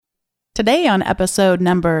Today on episode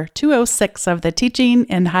number 206 of the Teaching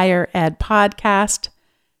in Higher Ed podcast,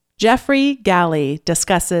 Jeffery Galle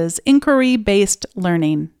discusses inquiry-based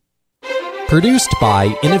learning. Produced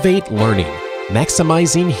by Innovate Learning,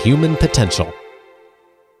 maximizing human potential.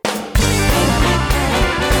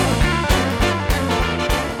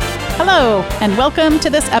 Hello, and welcome to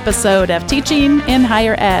this episode of Teaching in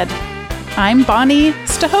Higher Ed. I'm Bonnie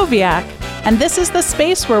Stachowiak, and this is the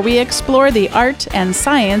space where we explore the art and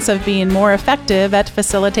science of being more effective at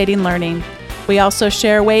facilitating learning. We also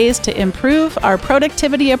share ways to improve our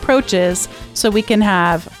productivity approaches so we can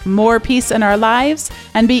have more peace in our lives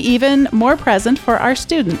and be even more present for our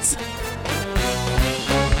students.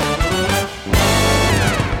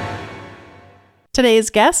 Today's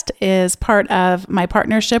guest is part of my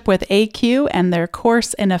partnership with AQ and their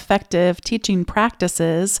course in effective teaching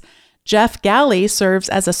practices. Jeff Galle serves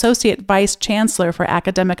as Associate Vice Chancellor for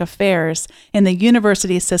Academic Affairs in the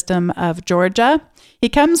University System of Georgia. He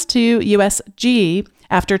comes to USG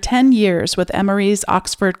after 10 years with Emory's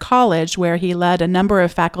Oxford College, where he led a number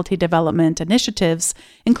of faculty development initiatives,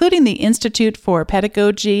 including the Institute for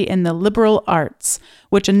Pedagogy in the Liberal Arts,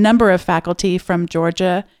 which a number of faculty from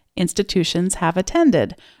Georgia institutions have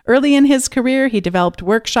attended. Early in his career, he developed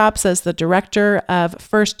workshops as the director of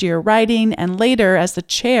first-year writing and later as the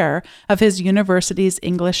chair of his university's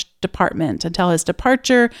English department until his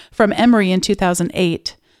departure from Emory in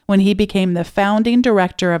 2008, when he became the founding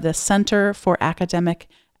director of the Center for Academic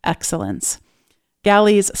Excellence.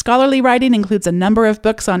 Galle's scholarly writing includes a number of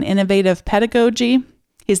books on innovative pedagogy.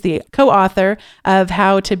 He's the co-author of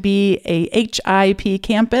How to Be a HIP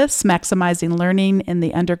Campus, Maximizing Learning in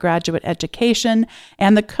the Undergraduate Education,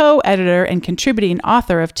 and the co-editor and contributing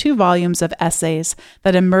author of 2 volumes of essays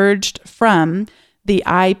that emerged from the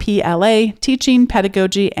IPLA, Teaching,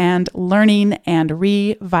 Pedagogy, and Learning and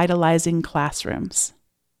Revitalizing Classrooms.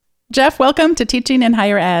 Jeff, welcome to Teaching in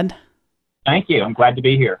Higher Ed. Thank you. I'm glad to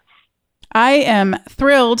be here. I am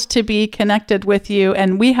thrilled to be connected with you,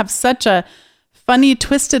 and we have such a funny,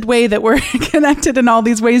 twisted way that we're connected in all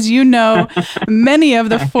these ways. You know many of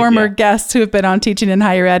the former guests who have been on Teaching in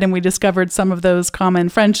Higher Ed, and we discovered some of those common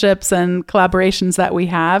friendships and collaborations that we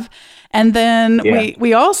have. And then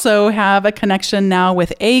we also have a connection now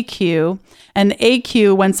with AQ, and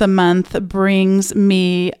AQ once a month brings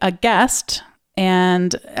me a guest.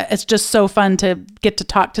 And it's just so fun to get to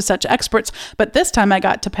talk to such experts. But this time I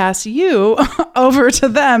got to pass you over to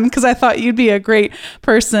them because I thought you'd be a great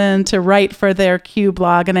person to write for their Q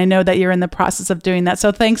blog. And I know that you're in the process of doing that.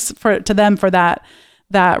 So thanks to them for that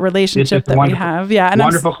relationship that we have. Yeah, and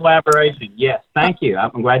wonderful collaboration. Yes, thank you.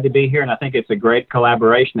 I'm glad to be here. And I think it's a great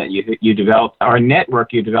collaboration that you developed, our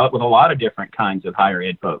network you developed with a lot of different kinds of higher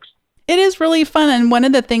ed folks. It is really fun. And one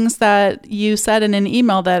of the things that you said in an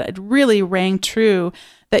email that really rang true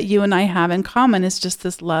that you and I have in common is just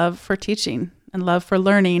this love for teaching and love for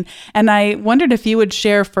learning. And I wondered if you would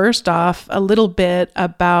share first off a little bit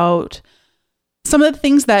about some of the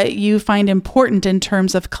things that you find important in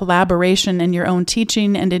terms of collaboration in your own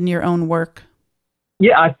teaching and in your own work.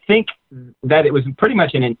 Yeah, I think that it was pretty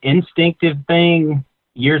much an instinctive thing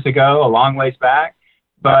years ago, a long ways back.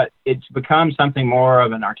 But it's become something more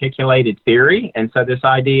of an articulated theory. And so this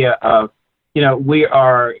idea of, we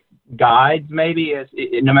are guides maybe, as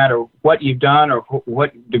no matter what you've done or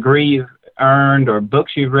what degree you've earned or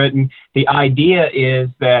books you've written, the idea is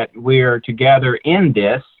that we're together in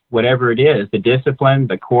this, whatever it is, the discipline,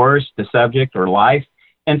 the course, the subject, or life.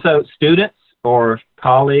 And so students or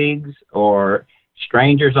colleagues or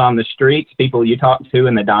strangers on the streets, people you talk to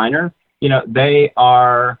in the diner, they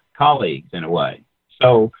are colleagues in a way.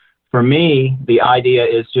 So for me, the idea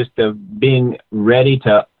is just of being ready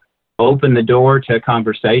to open the door to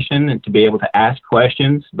conversation and to be able to ask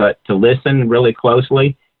questions, but to listen really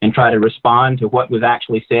closely and try to respond to what was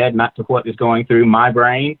actually said, not to what is going through my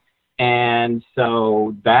brain. And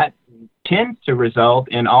so that tends to result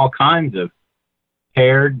in all kinds of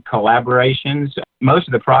paired collaborations. Most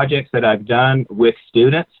of the projects that I've done with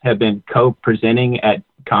students have been co-presenting at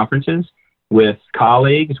conferences. With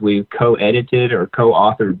colleagues, we've co-edited or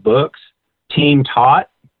co-authored books, team taught,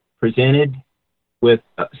 presented with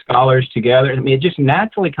scholars together. I mean, it just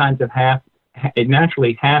naturally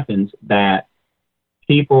naturally happens that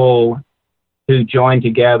people who join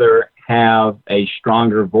together have a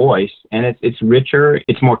stronger voice, and it's richer,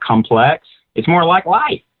 it's more complex, it's more like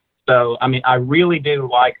life. So, I mean, I really do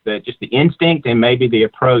like just the instinct and maybe the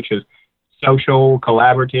approach of social,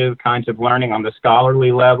 collaborative kinds of learning on the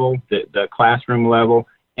scholarly level, the classroom level,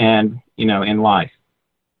 and, in life.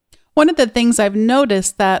 One of the things I've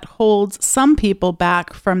noticed that holds some people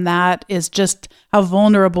back from that is just how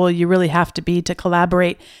vulnerable you really have to be to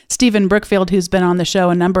collaborate. Stephen Brookfield, who's been on the show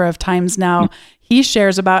a number of times now, he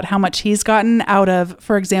shares about how much he's gotten out of,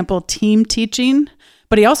 for example, team teaching.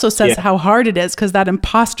 But he also says how hard it is because that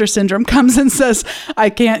imposter syndrome comes and says, I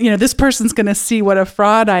can't, this person's going to see what a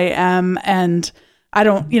fraud I am. And I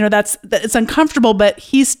don't, it's uncomfortable, but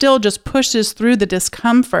he still just pushes through the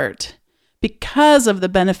discomfort because of the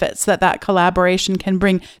benefits that collaboration can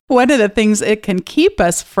bring. One of the things it can keep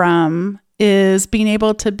us from is being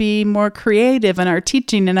able to be more creative in our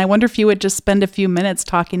teaching. And I wonder if you would just spend a few minutes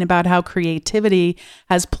talking about how creativity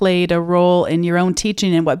has played a role in your own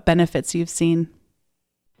teaching and what benefits you've seen.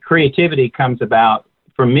 Creativity comes about,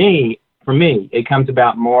 for me, it comes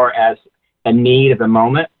about more as a need of the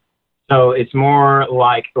moment. So it's more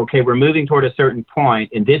like, okay, we're moving toward a certain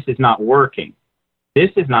point and this is not working. This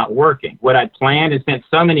is not working. What I planned and spent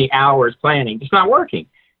so many hours planning, it's not working.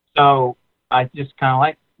 So I just kind of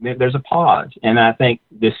like, there's a pause. And I think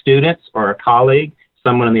the students or a colleague,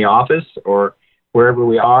 someone in the office or wherever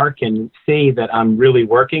we are can see that I'm really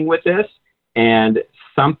working with this and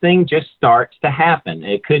something just starts to happen.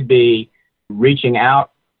 It could be reaching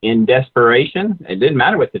out in desperation. It didn't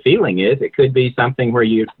matter what the feeling is. It could be something where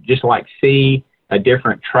you just like see a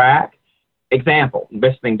different track. Example,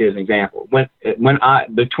 best thing to do is an example. When I,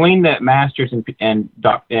 between the master's and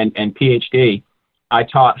PhD, I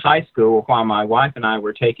taught high school while my wife and I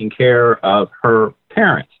were taking care of her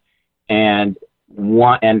parents. And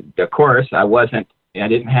of course I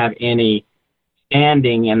didn't have any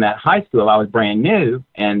standing in that high school. I was brand new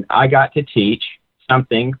and I got to teach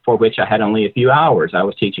something for which I had only a few hours. I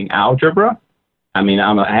was teaching algebra. I mean,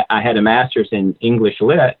 I had a master's in English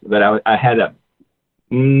Lit, but I had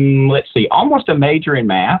almost a major in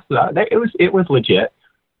math. It was legit,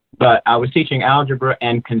 but I was teaching algebra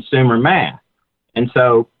and consumer math. And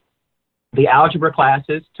so the algebra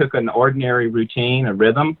classes took an ordinary routine, a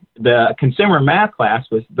rhythm. The consumer math class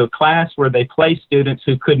was the class where they placed students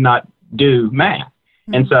who could not do math.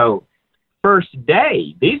 Mm-hmm. And so first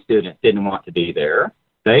day, these students didn't want to be there.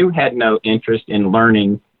 They had no interest in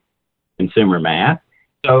learning consumer math.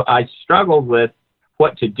 So I struggled with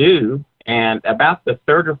what to do. And about the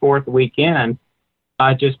third or fourth weekend,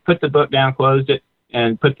 I just put the book down, closed it,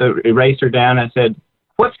 and put the eraser down and said,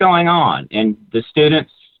 what's going on? And the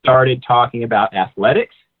students started talking about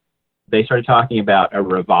athletics. They started talking about a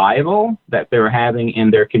revival that they were having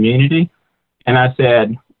in their community. And I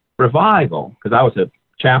said, revival, because I was a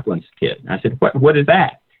chaplain's kid. And I said, what is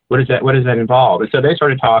that? What does that involve? And so they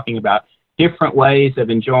started talking about different ways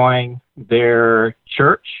of enjoying their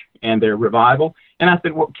church and their revival. And I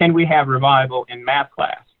said, well, can we have revival in math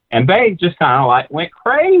class? And they just kind of like went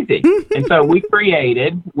crazy. And so we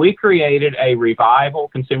created a revival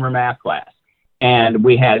consumer math class. And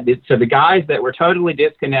we had, so the guys that were totally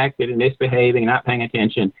disconnected and misbehaving, not paying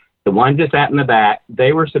attention, the ones that sat in the back,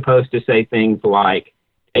 they were supposed to say things like,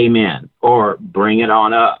 amen, or bring it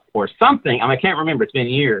on up, or something. I can't remember, it's been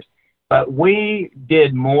years. But we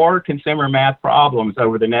did more consumer math problems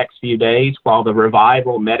over the next few days while the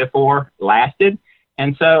revival metaphor lasted.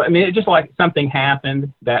 And so, it just like something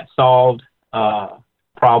happened that solved a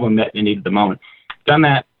problem that they needed at the moment. Done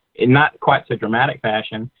that in not quite so dramatic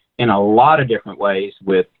fashion in a lot of different ways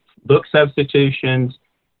with book substitutions,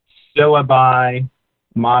 syllabi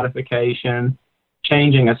modification,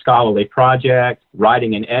 changing a scholarly project,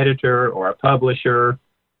 writing an editor or a publisher,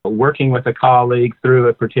 working with a colleague through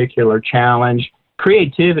a particular challenge.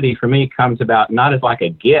 Creativity for me comes about not as like a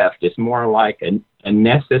gift. It's more like a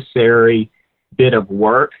necessary bit of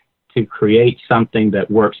work to create something that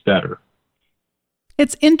works better.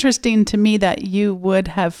 It's interesting to me that you would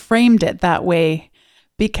have framed it that way,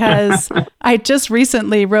 because I just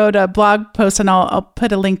recently wrote a blog post, and I'll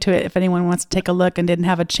put a link to it if anyone wants to take a look and didn't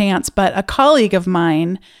have a chance. But a colleague of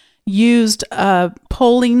mine used a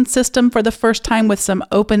polling system for the first time with some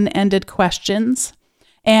open-ended questions.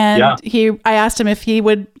 And I asked him if he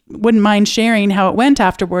wouldn't mind sharing how it went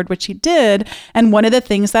afterward, which he did. And one of the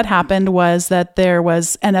things that happened was that there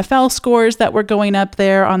was NFL scores that were going up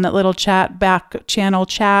there on that little back channel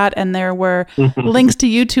chat, and there were links to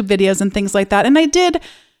YouTube videos and things like that. And I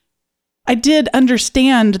did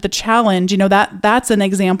understand the challenge. That's an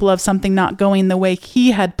example of something not going the way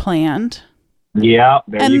he had planned. Yeah,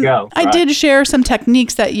 there you go. I did share some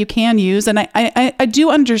techniques that you can use, and I do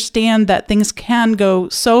understand that things can go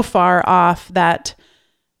so far off that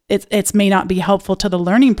it may not be helpful to the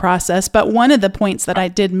learning process. But one of the points that I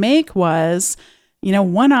did make was,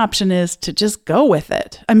 one option is to just go with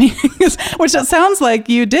it. Which it sounds like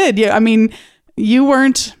you did. You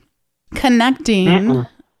weren't connecting.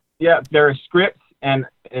 Yeah, there are scripts and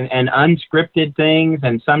unscripted things,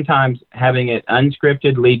 and sometimes having it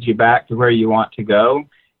unscripted leads you back to where you want to go.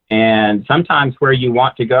 And sometimes where you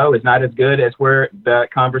want to go is not as good as where the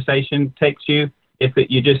conversation takes you if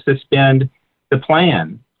you just suspend the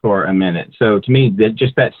plan for a minute. So to me,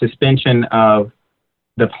 just that suspension of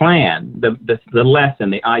the plan, the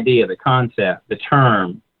lesson, the idea, the concept, the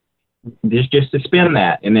term, just suspend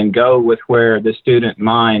that and then go with where the student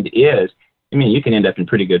mind is. I mean, you can end up in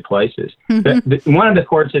pretty good places. Mm-hmm. One of the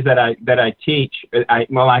courses that I teach,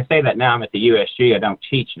 I say that now I'm at the USG. I don't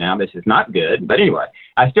teach now. This is not good. But anyway,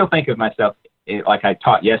 I still think of myself like I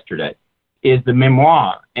taught yesterday, is the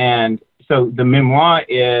memoir. And so the memoir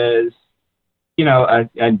is, a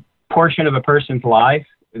portion of a person's life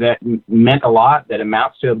that meant a lot, that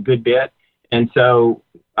amounts to a good bit. And so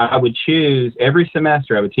I would choose every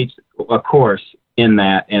semester, I would teach a course in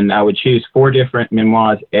that, and I would choose 4 different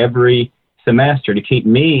memoirs every semester to keep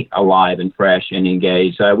me alive and fresh and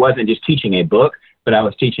engaged. So I wasn't just teaching a book, but I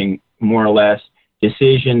was teaching more or less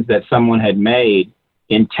decisions that someone had made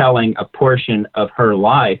in telling a portion of her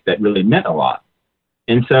life that really meant a lot.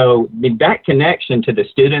 And so that connection to the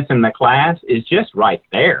students in the class is just right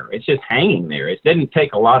there. It's just hanging there. It didn't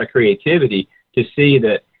take a lot of creativity to see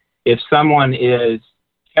that if someone is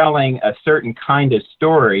telling a certain kind of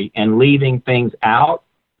story and leaving things out,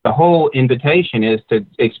 the whole invitation is to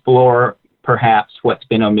explore perhaps what's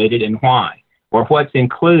been omitted and why, or what's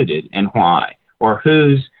included and why, or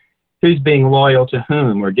who's being loyal to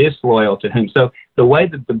whom or disloyal to whom. So the way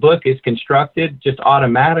that the book is constructed just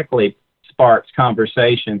automatically sparks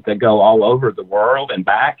conversations that go all over the world and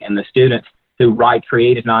back, and the students who write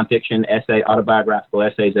creative nonfiction autobiographical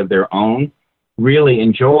essays of their own really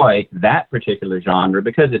enjoy that particular genre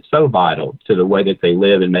because it's so vital to the way that they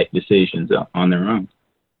live and make decisions on their own.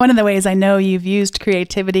 One of the ways I know you've used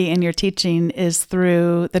creativity in your teaching is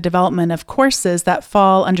through the development of courses that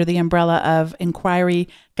fall under the umbrella of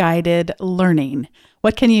inquiry-guided learning.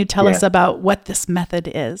 What can you tell us about what this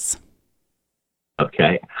method is?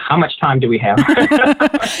 Okay. How much time do we have?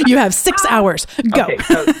 You have 6 hours. Go. Okay.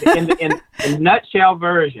 So in nutshell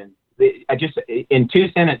version, in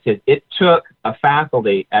 2 sentences, it took a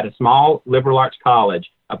faculty at a small liberal arts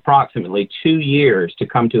college approximately 2 years to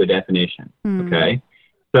come to a definition. Okay.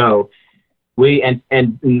 So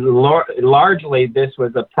largely this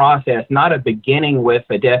was a process, not a beginning with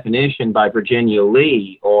a definition by Virginia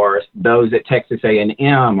Lee or those at Texas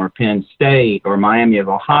A&M or Penn State or Miami of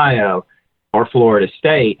Ohio or Florida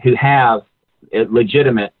State who have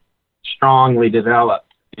legitimate, strongly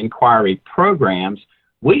developed inquiry programs.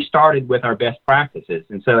 We started with our best practices.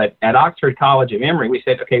 And so at Oxford College of Emory, we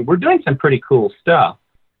said, okay, we're doing some pretty cool stuff,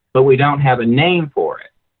 but we don't have a name for it.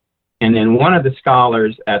 And then one of the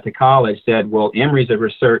scholars at the college said, well, Emory's a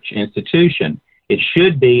research institution. It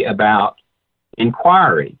should be about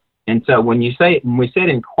inquiry. And so when we said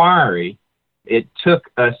inquiry, it took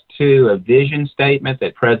us to a vision statement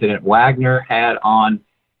that President Wagner had on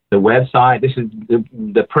the website. This is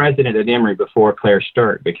the president at Emory before Claire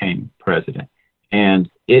Sturt became president. And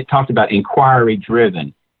it talked about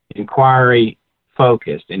inquiry-driven,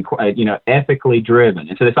 inquiry-focused, ethically driven.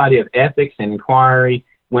 And so this idea of ethics and inquiry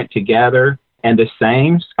went together. And the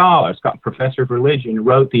same scholar, professor of religion,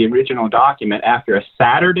 wrote the original document after a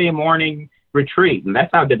Saturday morning retreat. And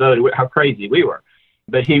that's how devoted, how crazy we were.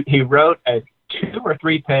 But he wrote a 2 or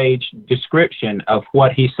 3 page description of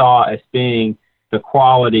what he saw as being the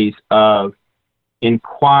qualities of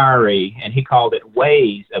inquiry, and he called it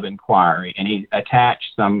ways of inquiry, and he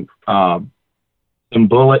attached some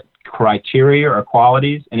bullet criteria or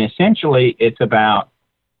qualities, and essentially it's about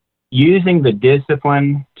using the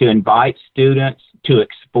discipline to invite students to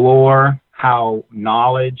explore how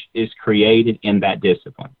knowledge is created in that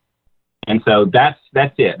discipline. And so that's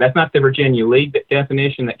it. That's not the Virginia Lee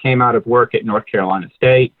definition that came out of work at North Carolina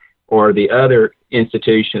State or the other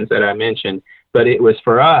institutions that I mentioned, but it was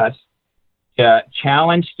for us to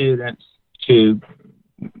challenge students to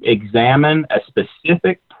examine a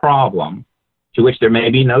specific problem to which there may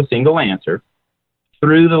be no single answer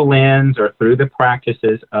through the lens or through the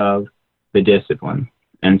practices of the discipline.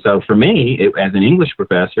 And so for me, as an English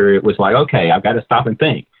professor, it was like, okay, I've got to stop and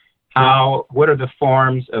think. What are the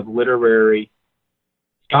forms of literary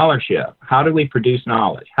scholarship? How do we produce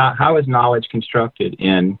knowledge? How is knowledge constructed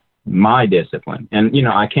in my discipline? And,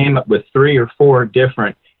 I came up with 3 or 4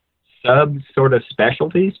 different sort of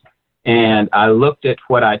specialties. And I looked at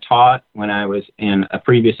what I taught when I was in a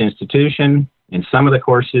previous institution, and some of the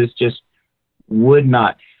courses just would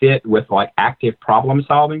not fit with like active problem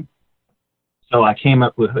solving. So I came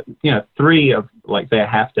up with, 3 of like say a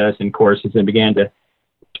half dozen courses and began to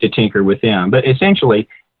tinker with them. But essentially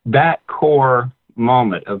that core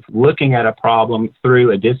moment of looking at a problem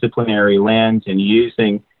through a disciplinary lens and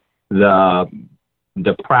using the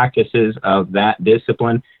practices of that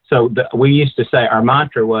discipline. So we used to say, our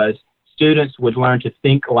mantra was, students would learn to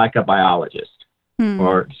think like a biologist,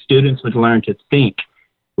 or students would learn to think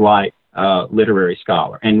like a literary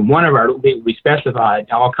scholar. And we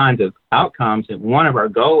specified all kinds of outcomes, and one of our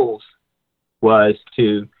goals was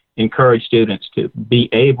to encourage students to be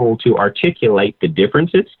able to articulate the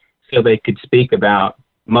differences so they could speak about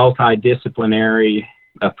multidisciplinary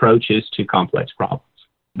approaches to complex problems.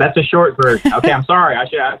 That's a short version. Okay, I'm sorry.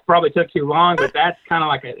 I probably took too long, but that's kind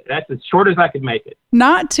of that's as short as I could make it.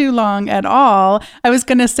 Not too long at all. I was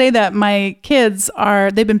going to say that my kids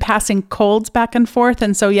they've been passing colds back and forth.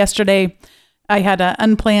 And so yesterday I had an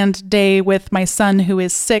unplanned day with my son who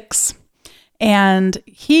is 6, and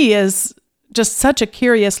he is just such a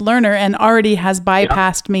curious learner and already has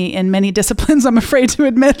bypassed me in many disciplines, I'm afraid to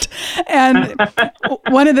admit. And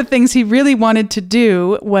one of the things he really wanted to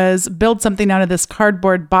do was build something out of this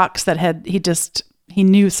cardboard box that he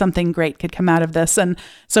knew something great could come out of this. And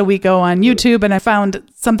so we go on YouTube, and I found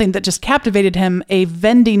something that just captivated him, a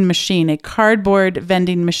vending machine, a cardboard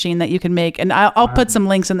vending machine that you can make. And I'll put some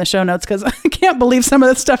links in the show notes because I can't believe some of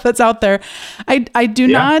the stuff that's out there. I do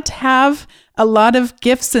not have a lot of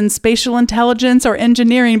gifts in spatial intelligence or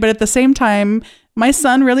engineering, but at the same time, my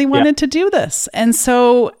son really wanted to do this. And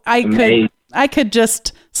so I could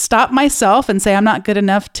just stop myself and say, I'm not good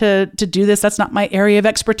enough to do this. That's not my area of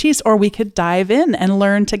expertise. Or we could dive in and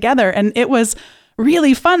learn together. And it was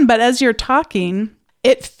really fun. But as you're talking,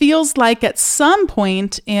 it feels like at some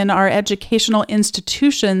point in our educational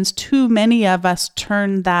institutions, too many of us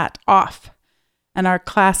turn that off. And our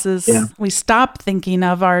classes, we stop thinking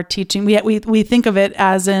of our teaching. We think of it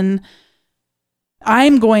as in,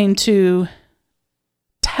 I'm going to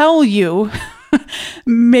tell you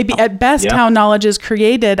maybe at best how knowledge is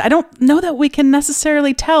created. I don't know that we can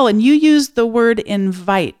necessarily tell. And you use the word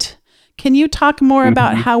invite. Can you talk more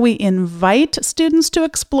about how we invite students to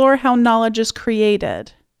explore how knowledge is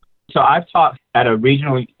created? So I've taught at a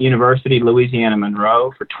regional university, Louisiana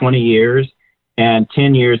Monroe, for 20 years. And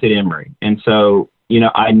 10 years at Emory. And so,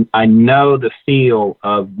 I know the feel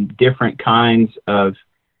of different kinds of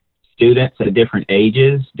students at different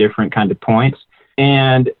ages, different kind of points.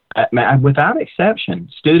 And without exception,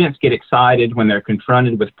 students get excited when they're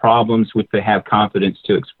confronted with problems which they have confidence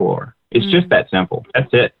to explore. It's just that simple.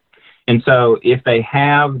 That's it. And so if they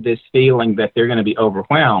have this feeling that they're going to be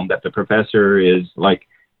overwhelmed, that the professor is like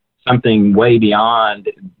something way beyond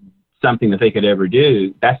something that they could ever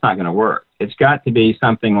do, that's not going to work. It's got to be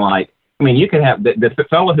something like, you could have the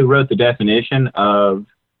fellow who wrote the definition of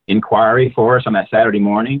inquiry for us on that Saturday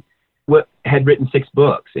morning had written 6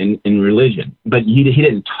 books in religion, but he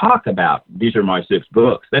didn't talk about, these are my 6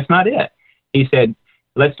 books. That's not it. He said,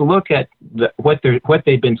 let's look at what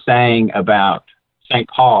they've been saying about St.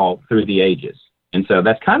 Paul through the ages. And so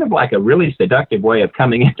that's kind of like a really seductive way of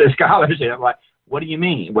coming into scholarship. Like, what do you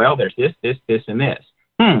mean? Well, there's this, and this.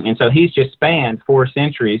 And so he's just spanned 4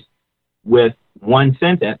 centuries with one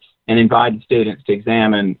sentence and invited students to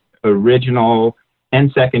examine original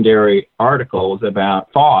and secondary articles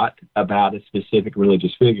about thought about a specific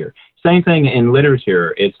religious figure. Same thing in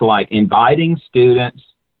literature. It's like inviting students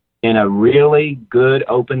in a really good,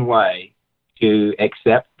 open way to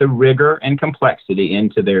accept the rigor and complexity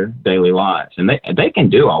into their daily lives. And they can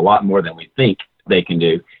do a lot more than we think they can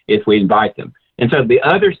do if we invite them. And so the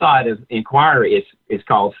other side of inquiry is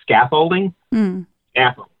called scaffolding.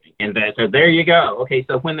 Scaffolding. And so there you go. Okay,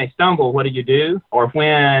 so when they stumble, what do you do? Or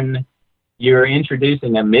when you're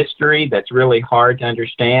introducing a mystery that's really hard to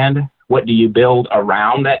understand, what do you build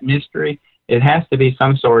around that mystery? It has to be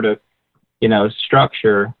some sort of,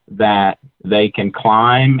 structure that they can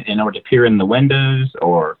climb in order to peer in the windows,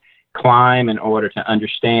 or climb in order to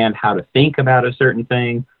understand how to think about a certain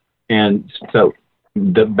thing. And so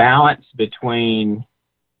the balance between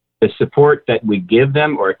the support that we give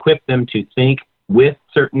them or equip them to think with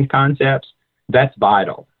certain concepts, that's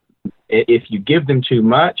vital. If you give them too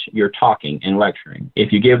much, you're talking and lecturing.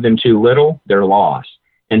 If you give them too little, they're lost.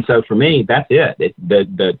 And so for me, that's it.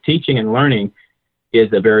 The teaching and learning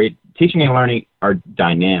teaching and learning are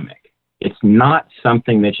dynamic. It's not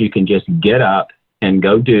something that you can just get up and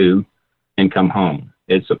go do and come home.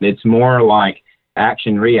 It's more like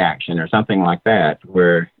action reaction or something like that,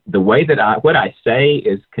 where the way that what I say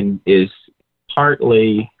is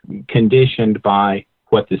partly conditioned by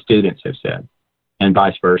what the students have said, and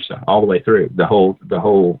vice versa, all the way through the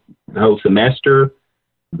whole semester,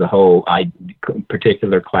 the whole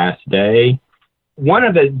particular class day. one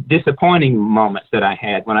of the disappointing moments that I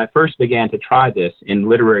had when I first began to try this in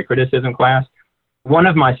literary criticism class, one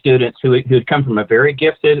of my students who had come from a very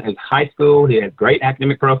gifted in high school, he had great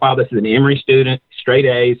academic profile. This is an Emory student, straight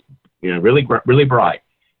A's, really, really bright.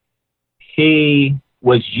 He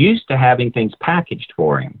was used to having things packaged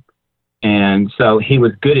for him. And so he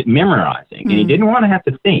was good at memorizing, and he didn't want to have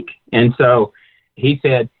to think. And so he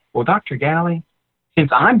said, well, Dr. Galle, since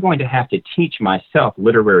I'm going to have to teach myself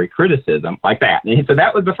literary criticism like that. And so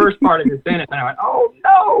that was the first part of his sentence. And I went, oh,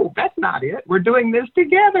 no, that's not it. We're doing this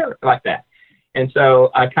together like that. And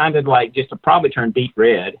so I kind of like just probably turned beet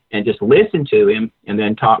red and just listened to him and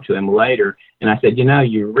then talked to him later. And I said,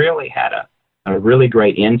 you really had a really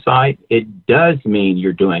great insight. It does mean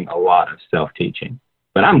you're doing a lot of self-teaching.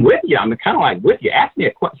 But I'm with you. I'm kind of like with you. Ask me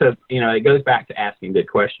a question. So, it goes back to asking good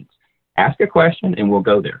questions. Ask a question and we'll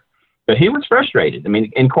go there. But he was frustrated. I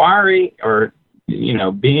mean, inquiry or,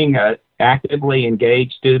 being a actively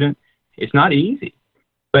engaged student, it's not easy.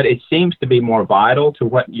 But it seems to be more vital to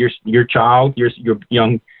what your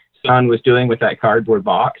young son was doing with that cardboard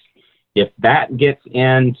box. If that gets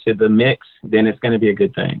into the mix, then it's going to be a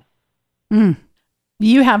good thing.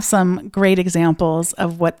 You have some great examples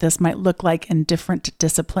of what this might look like in different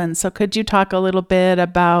disciplines. So could you talk a little bit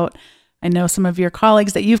about, I know some of your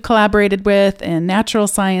colleagues that you've collaborated with in natural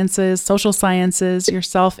sciences, social sciences,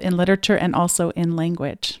 yourself in literature, and also in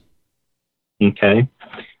language. Okay.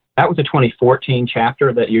 That was a 2014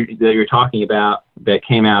 chapter that you're talking about that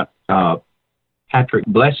came out, Patrick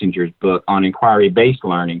Blessinger's book on inquiry-based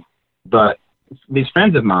learning. But these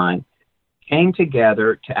friends of mine came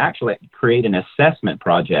together to actually create an assessment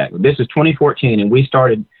project. This is 2014, and we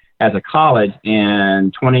started as a college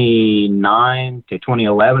in 2009 to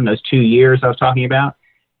 2011, those 2 years I was talking about.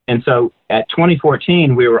 And so at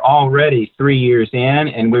 2014, we were already 3 years in,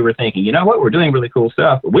 and we were thinking, we're doing really cool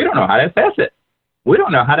stuff, but we don't know how to assess it. We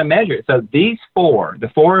don't know how to measure it. So the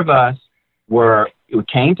four of us we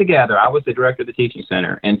came together. I was the director of the teaching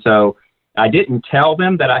center. And so I didn't tell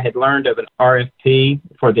them that I had learned of an RFP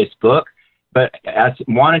for this book, but I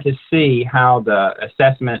wanted to see how the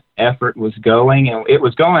assessment effort was going. And it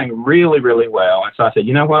was going really, really well. And so I said,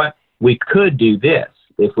 you know what? We could do this.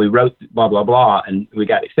 If we wrote blah, blah, blah, and we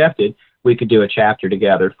got accepted, we could do a chapter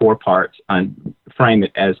together, 4 parts, and frame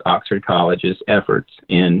it as Oxford College's efforts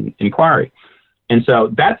in inquiry. And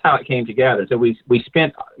so that's how it came together. So we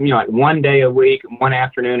spent, like 1 day a week, one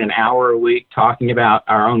afternoon, an hour a week talking about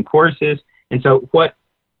our own courses. And so what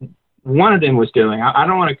one of them was doing, I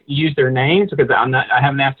don't want to use their names because I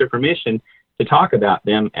haven't asked their permission to talk about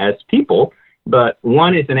them as people, but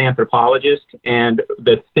one is an anthropologist. And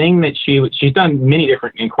the thing that she's done many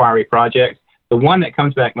different inquiry projects. The one that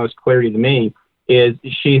comes back most clearly to me is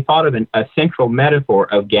she thought of a central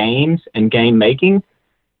metaphor of games and game making.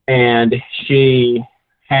 And she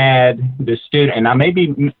had the student, and I may be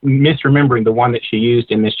misremembering the one that she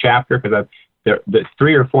used in this chapter because the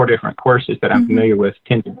 3 or 4 different courses that I'm familiar with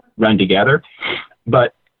tend to run together.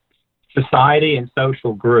 But society and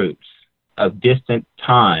social groups of distant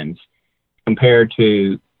times compared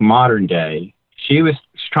to modern day, she was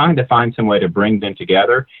trying to find some way to bring them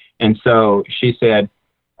together. And so she said,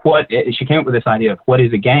 she came up with this idea of what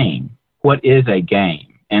is a game? What is a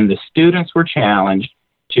game? And the students were challenged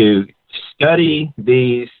to study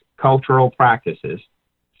these cultural practices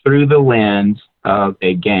through the lens of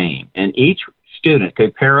a game. And each student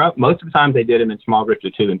could pair up. Most of the time they did them in small groups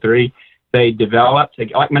of 2 and 3. They developed,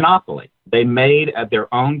 like Monopoly. They made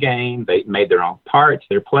their own game. They made their own parts,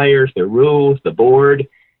 their players, their rules, the board,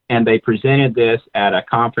 and they presented this at a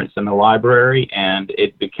conference in the library, and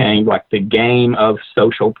it became like the game of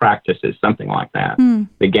social practices, something like that,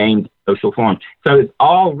 the game social form. So it's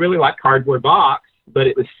all really like cardboard box, but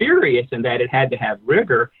it was serious in that it had to have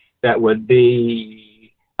rigor that would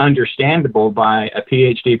be understandable by a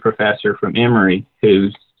PhD professor from Emory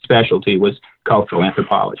whose specialty was cultural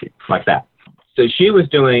anthropology, like that. So she was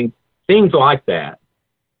doing things like that.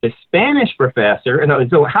 The Spanish professor,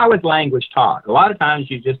 so how is language taught? A lot of times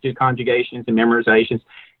you just do conjugations and memorizations.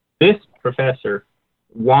 This professor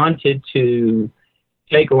wanted to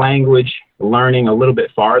take language learning a little bit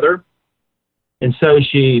farther. And so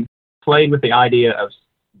she played with the idea of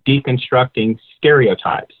deconstructing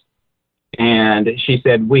stereotypes. And she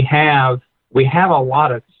said, we have a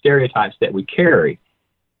lot of stereotypes that we carry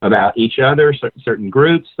about each other, certain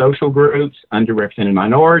groups, social groups, underrepresented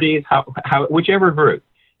minorities, whichever group.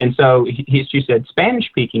 And so she said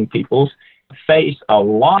Spanish-speaking peoples face a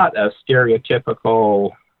lot of stereotypical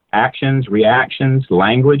actions, reactions,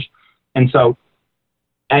 language. And so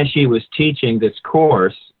as she was teaching this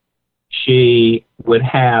course, she would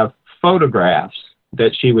have photographs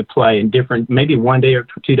that she would play in different, maybe 1 day or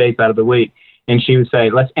 2 days out of the week. And she would say,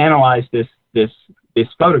 let's analyze this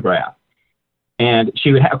photograph. And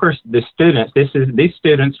she would have, of course, these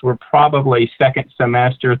students were probably second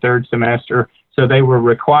semester, third semester, so they were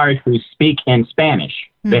required to speak in Spanish.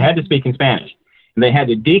 Mm-hmm. They had to speak in Spanish. And they had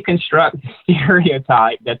to deconstruct the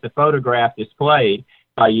stereotype that the photograph displayed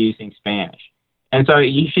by using Spanish. And so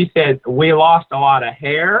she said, we lost a lot of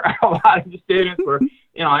hair. A lot of the students were,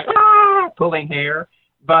 like, pulling hair.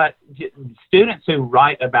 But students who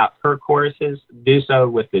write about her courses do so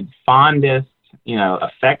with the fondest,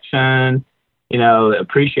 affection,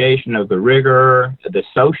 appreciation of the rigor, the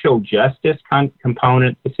social justice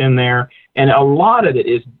component that's in there. And a lot of it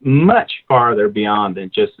is much farther beyond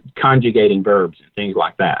than just conjugating verbs and things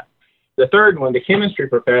like that. The third one, the chemistry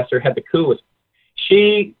professor, had the coolest.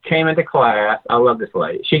 She came into class. I love this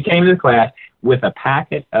lady. She came into class with a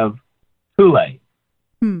packet of Kool-Aid.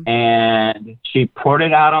 And she poured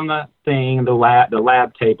it out on the thing, the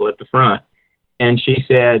lab table at the front. And she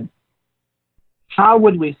said, how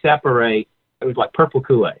would we separate? It was like purple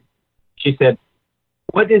Kool-Aid. She said,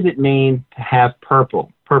 what does it mean to have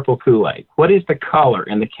purple Kool-Aid? What is the color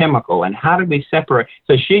and the chemical, and how do we separate?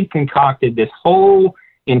 So she concocted this whole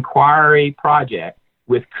inquiry project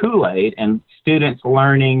with Kool-Aid and students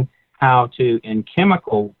learning how to, in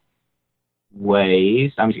chemical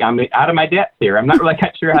ways, I'm out of my depth here. I'm not really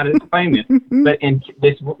sure how to explain this, but in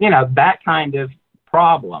this, that kind of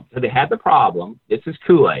problem. So they had the problem. This is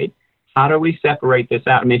Kool-Aid. How do we separate this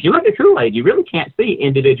out? I mean, if you look at Kool-Aid, you really can't see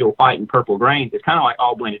individual white and purple grains. It's kind of like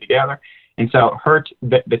all blended together. And so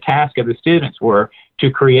the task of the students were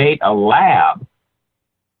to create a lab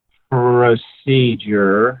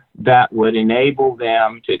procedure that would enable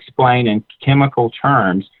them to explain in chemical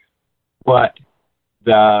terms what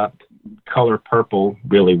the color purple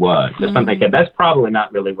really was. Or something like that. That's probably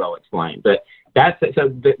not really well explained, but that's it. So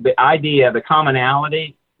the idea, the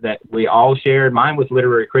commonality that we all shared, mine was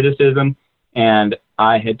literary criticism, and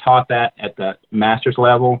I had taught that at the master's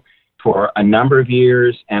level for a number of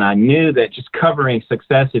years, and I knew that just covering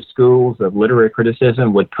successive schools of literary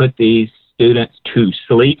criticism would put these students to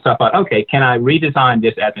sleep. So I thought, okay, can I redesign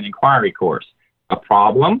this as an inquiry course? A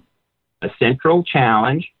problem, a central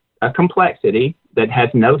challenge, a complexity that has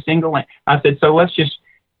no single... I said, so let's just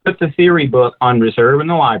put the theory book on reserve in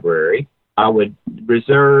the library. I would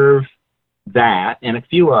reserve that and a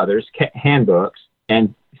few others, handbooks,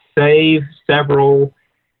 and save several,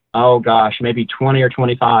 maybe 20 or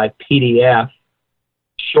 25 PDF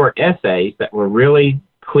short essays that were really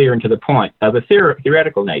clear and to the point of a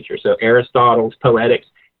theoretical nature. So Aristotle's Poetics,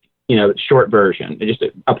 short version, just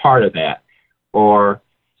a part of that. Or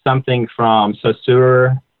something from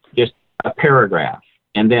Saussure, just a paragraph.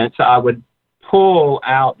 And then so I would pull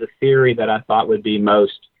out the theory that I thought would be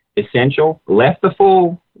most essential, left the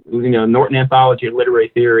full, Norton Anthology of Literary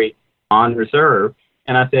Theory on reserve.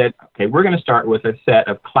 And I said, okay, we're going to start with a set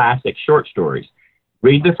of classic short stories.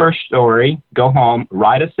 Read the first story, go home,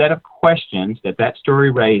 write a set of questions that story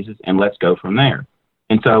raises, and let's go from there.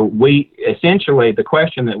 And so the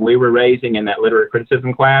question that we were raising in that literary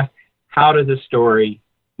criticism class, how does a story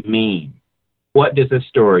mean? What does a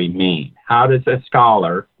story mean? How does a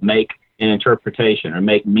scholar make an interpretation or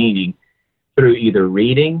make meaning through either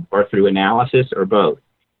reading or through analysis or both?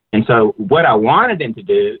 And so what I wanted them to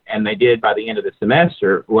do, and they did by the end of the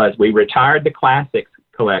semester, was we retired the classics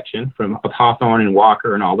collection of Hawthorne and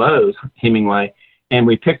Walker and all those, Hemingway, and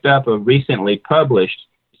we picked up a recently published,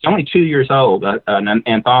 it's only 2 years old, an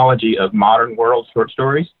anthology of modern world short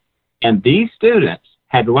stories. And these students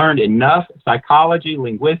had learned enough psychology,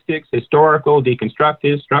 linguistics, historical,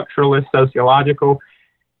 deconstructive, structuralist, sociological,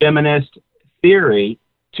 feminist theory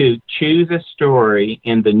to choose a story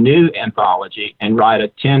in the new anthology and write a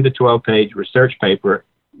 10 to 12 page research paper,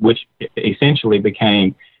 which essentially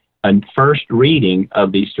became a first reading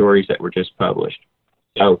of these stories that were just published.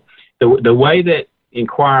 So the way that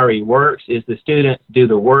inquiry works is the students do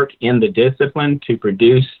the work in the discipline to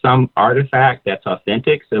produce some artifact that's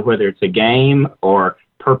authentic. So whether it's a game or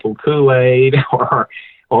purple Kool-Aid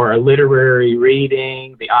or a literary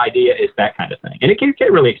reading, the idea is that kind of thing. And it can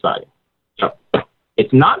get really exciting. So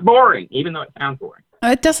it's not boring, even though it sounds boring.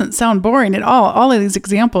 It doesn't sound boring at all. All of these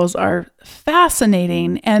examples are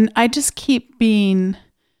fascinating. And I just keep being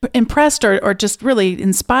impressed or just really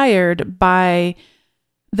inspired by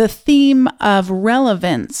the theme of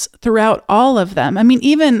relevance throughout all of them. I mean,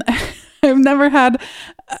 even I've never had,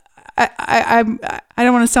 I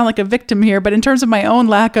don't want to sound like a victim here, but in terms of my own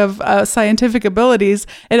lack of scientific abilities,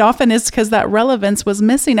 it often is because that relevance was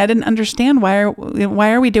missing. I didn't understand why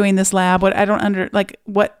are we doing this lab?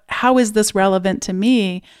 How is this relevant to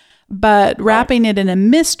me? but wrapping it in a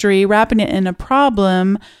mystery, wrapping it in a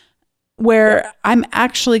problem where I'm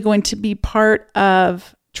actually going to be part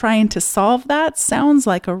of trying to solve that sounds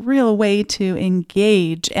like a real way to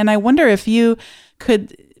engage. And I wonder if you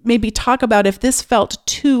could maybe talk about if this felt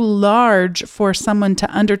too large for someone to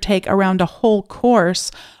undertake around a whole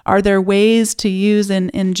course. Are there ways to use,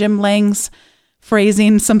 in Jim Lang's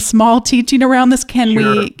phrasing, some small teaching around this?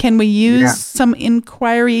 Can we use some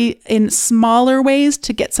inquiry in smaller ways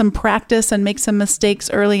to get some practice and make some mistakes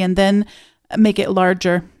early and then make it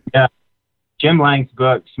larger? Yeah. Jim Lang's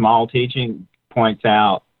book, Small Teaching, points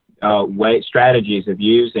out strategies of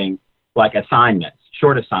using like assignments,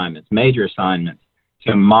 short assignments, major assignments,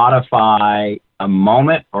 to modify a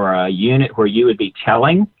moment or a unit where you would be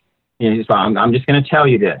telling, I'm just going to tell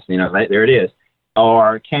you this, there it is.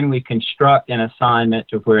 Or can we construct an assignment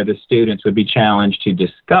to where the students would be challenged to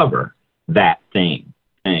discover that thing,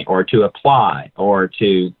 or to apply, or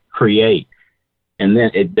to create? And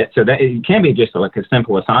then it can be just like a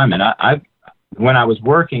simple assignment. When I was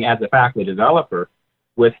working as a faculty developer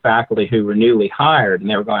with faculty who were newly hired, and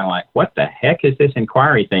they were going like, what the heck is this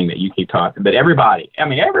inquiry thing that you keep talking? But everybody,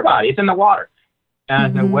 it's in the water.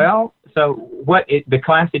 And I said, well, so the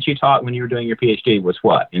class that you taught when you were doing your PhD was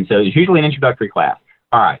what? And so it's usually an introductory class.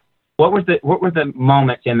 All right. What were the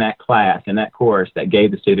moments in that class, in that course, that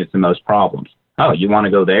gave the students the most problems? Oh, you want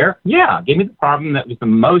to go there? Yeah. Give me the problem that was the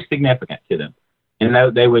most significant to them.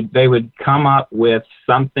 And they would come up with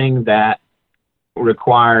something that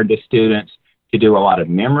required the students to do a lot of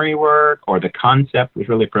memory work, or the concept was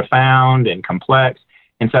really profound and complex.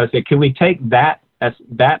 And so I said, could we take that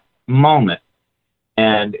moment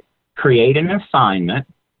and create an assignment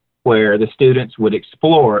where the students would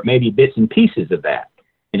explore maybe bits and pieces of that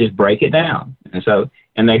and just break it down?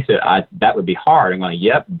 And they said, that would be hard. I'm going,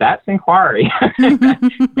 yep, that's inquiry.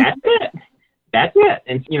 That's it.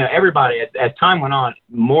 And, everybody, as time went on,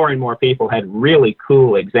 more and more people had really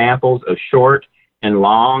cool examples of short and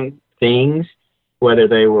long things, whether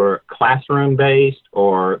they were classroom-based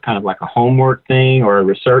or kind of like a homework thing or a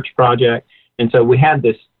research project. And so we had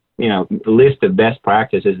this, list of best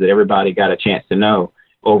practices that everybody got a chance to know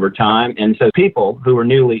over time. And so people who were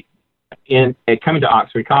newly coming to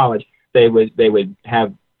Oxford College, they would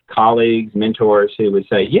have colleagues, mentors who would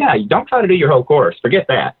say, yeah, don't try to do your whole course. Forget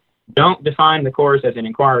that. Don't define the course as an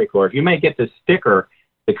inquiry course. You may get the sticker,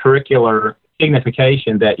 the curricular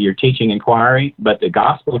signification that you're teaching inquiry, but the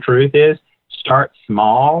gospel truth is start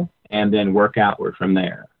small and then work outward from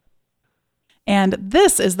there. And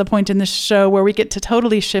this is the point in this show where we get to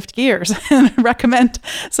totally shift gears and recommend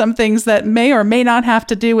some things that may or may not have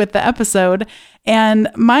to do with the episode. And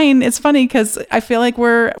mine, it's funny because I feel like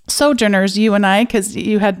we're sojourners, you and I, because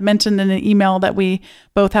you had mentioned in an email that we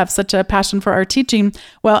both have such a passion for our teaching.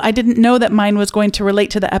 Well, I didn't know that mine was going to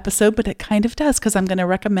relate to the episode, but it kind of does, because I'm going to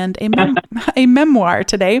recommend a memoir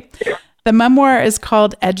today. The memoir is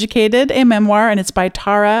called Educated, a Memoir, and it's by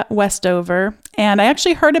Tara Westover. And I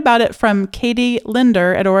actually heard about it from Katie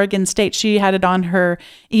Linder at Oregon State. She had it on her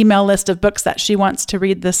email list of books that she wants to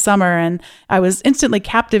read this summer. And I was instantly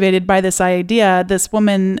captivated by this idea. This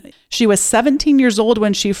woman, she was 17 years old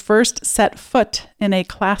when she first set foot in a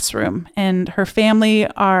classroom. And her family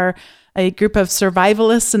are a group of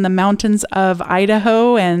survivalists in the mountains of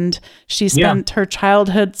Idaho, and she spent her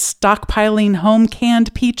childhood stockpiling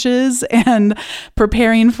home-canned peaches and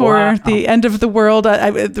preparing for the end of the world.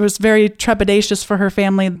 It was very trepidatious for her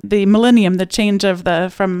family. The millennium, the change of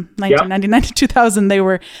from 1999 to 2000, they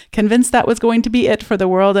were convinced that was going to be it for the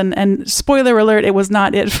world, and spoiler alert, it was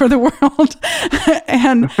not it for the world.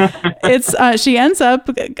 And it's she ends up,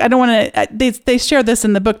 I don't want to, they share this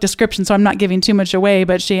in the book description, so I'm not giving too much away,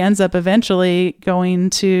 but she ends up eventually going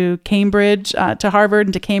to Cambridge, to Harvard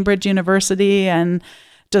and to Cambridge University, and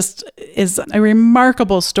just is a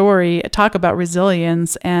remarkable story. Talk about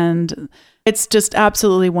resilience, and it's just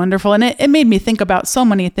absolutely wonderful. And it made me think about so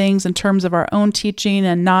many things in terms of our own teaching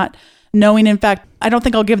and not knowing. In fact, I don't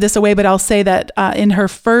think I'll give this away, but I'll say that in her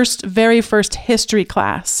very first history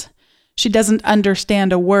class, she doesn't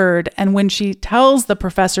understand a word. And when she tells the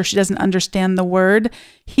professor she doesn't understand the word,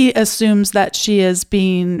 he assumes that she is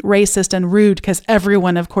being racist and rude because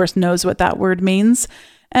everyone, of course, knows what that word means.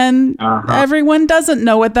 And everyone doesn't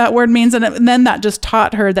know what that word means. And then that just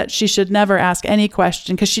taught her that she should never ask any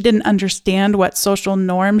question because she didn't understand what social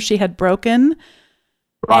norms she had broken.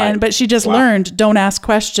 Right. But she just learned, don't ask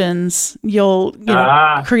questions. You'll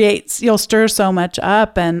stir so much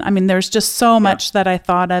up. And I mean, there's just so much that I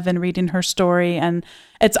thought of in reading her story. And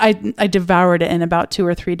I devoured it in about 2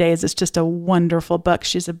 or 3 days. It's just a wonderful book.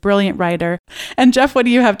 She's a brilliant writer. And Jeff, what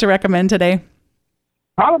do you have to recommend today?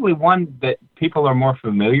 Probably one that people are more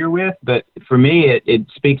familiar with, but for me, it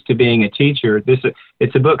speaks to being a teacher.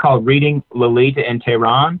 It's a book called Reading Lolita in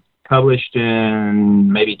Tehran, published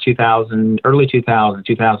in maybe 2000, early 2000,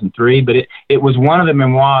 2003. But it was one of the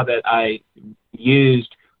memoirs that I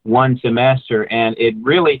used one semester, and it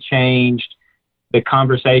really changed the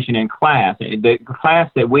conversation in class. The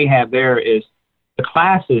classes that we have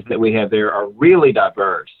there are really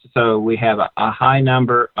diverse. So we have a high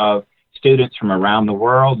number of students from around the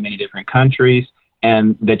world, many different countries,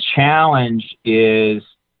 and the challenge is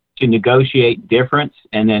to negotiate difference,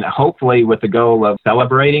 and then hopefully with the goal of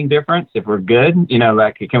celebrating difference. If we're good,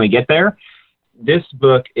 can we get there? This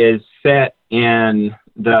book is set in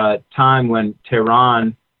the time when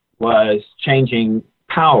Tehran was changing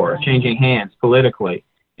power, changing hands politically,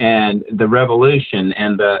 and the revolution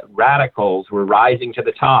and the radicals were rising to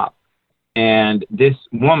the top. And this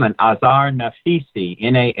woman, Azar Nafisi,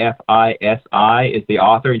 Nafisi, is the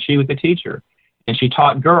author, and she was the teacher. And she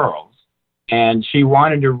taught girls, and she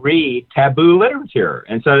wanted to read taboo literature.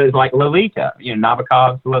 And so it's like Lolita,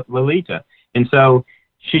 Nabokov's Lolita. And so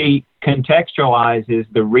she contextualizes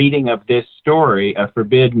the reading of this story of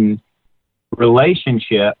forbidden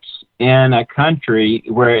relationships in a country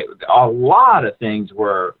where a lot of things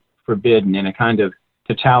were forbidden in a kind of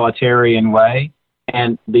totalitarian way.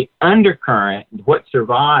 And the undercurrent, what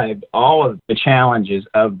survived all of the challenges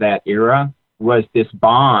of that era, was this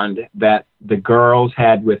bond that the girls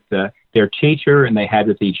had with their teacher and they had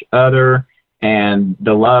with each other, and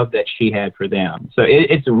the love that she had for them. So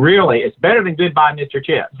it's better than Goodbye, Mr.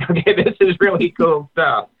 Chips. Okay, this is really cool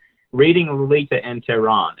stuff. Reading Lolita in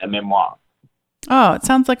Tehran, a memoir. Oh, it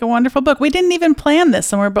sounds like a wonderful book. We didn't even plan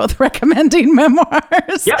this, and we're both recommending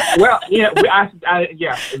memoirs. Yeah, well,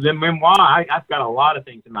 the memoir, I've got a lot of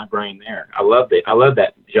things in my brain there. I love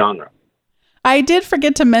that genre. I did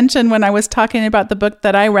forget to mention when I was talking about the book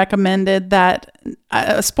that I recommended that,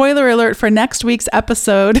 spoiler alert for next week's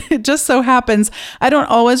episode, it just so happens I don't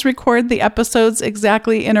always record the episodes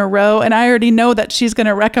exactly in a row, and I already know that she's going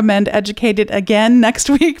to recommend Educated again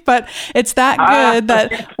next week, but it's that good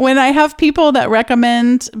that when I have people that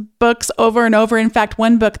recommend books over and over, in fact,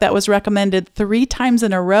 one book that was recommended 3 times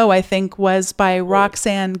in a row, I think, was by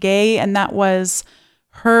Roxane Gay, and that was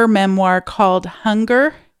her memoir called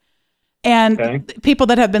Hunger. And people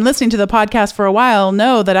that have been listening to the podcast for a while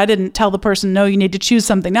know that I didn't tell the person, no, you need to choose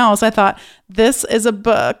something else. I thought, this is a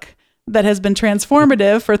book that has been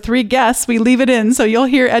transformative for 3 guests. We leave it in, so you'll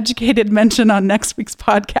hear Educated mention on next week's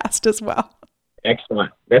podcast as well.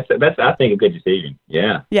 Excellent. That's I think, a good decision.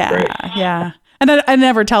 Yeah. Yeah. Great. Yeah. And I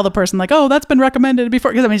never tell the person like, oh, that's been recommended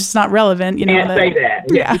before, because it's just not relevant. You can't say that.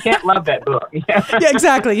 Yeah. You can't love that book. Yeah,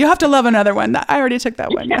 exactly. You have to love another one. I already took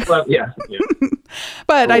that one. But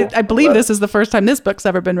cool. I believe this is the first time this book's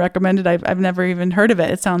ever been recommended. I've never even heard of it.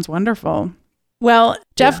 It sounds wonderful. Well,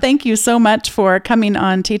 Jeff, thank you so much for coming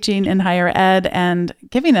on Teaching in Higher Ed and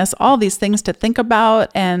giving us all these things to think about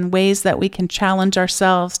and ways that we can challenge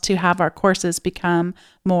ourselves to have our courses become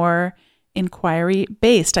more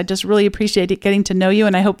inquiry-based. I just really appreciate getting to know you,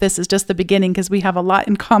 and I hope this is just the beginning, because we have a lot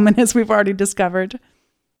in common, as we've already discovered.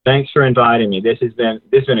 Thanks for inviting me. This has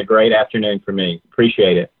been a great afternoon for me.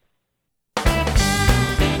 Appreciate it.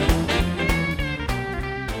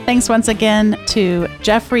 Thanks once again to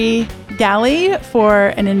Jeffery Galle for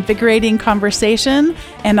an invigorating conversation,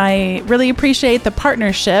 and I really appreciate the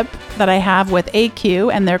partnership that I have with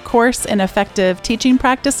AQ and their course in effective teaching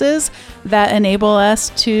practices that enable us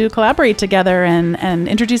to collaborate together and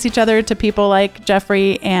introduce each other to people like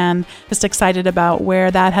Jeffery, and just excited about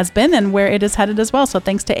where that has been and where it is headed as well. So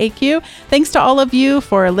thanks to AQ. Thanks to all of you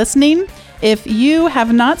for listening. If you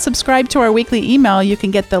have not subscribed to our weekly email, you can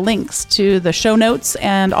get the links to the show notes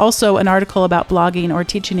and also an article about blogging or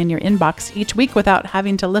teaching in your inbox each week without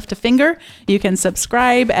having to lift a finger. You can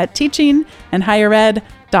subscribe at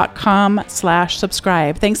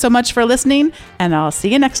teachingandhighered.com/subscribe. Thanks so much for listening, and I'll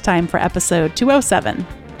see you next time for episode 207.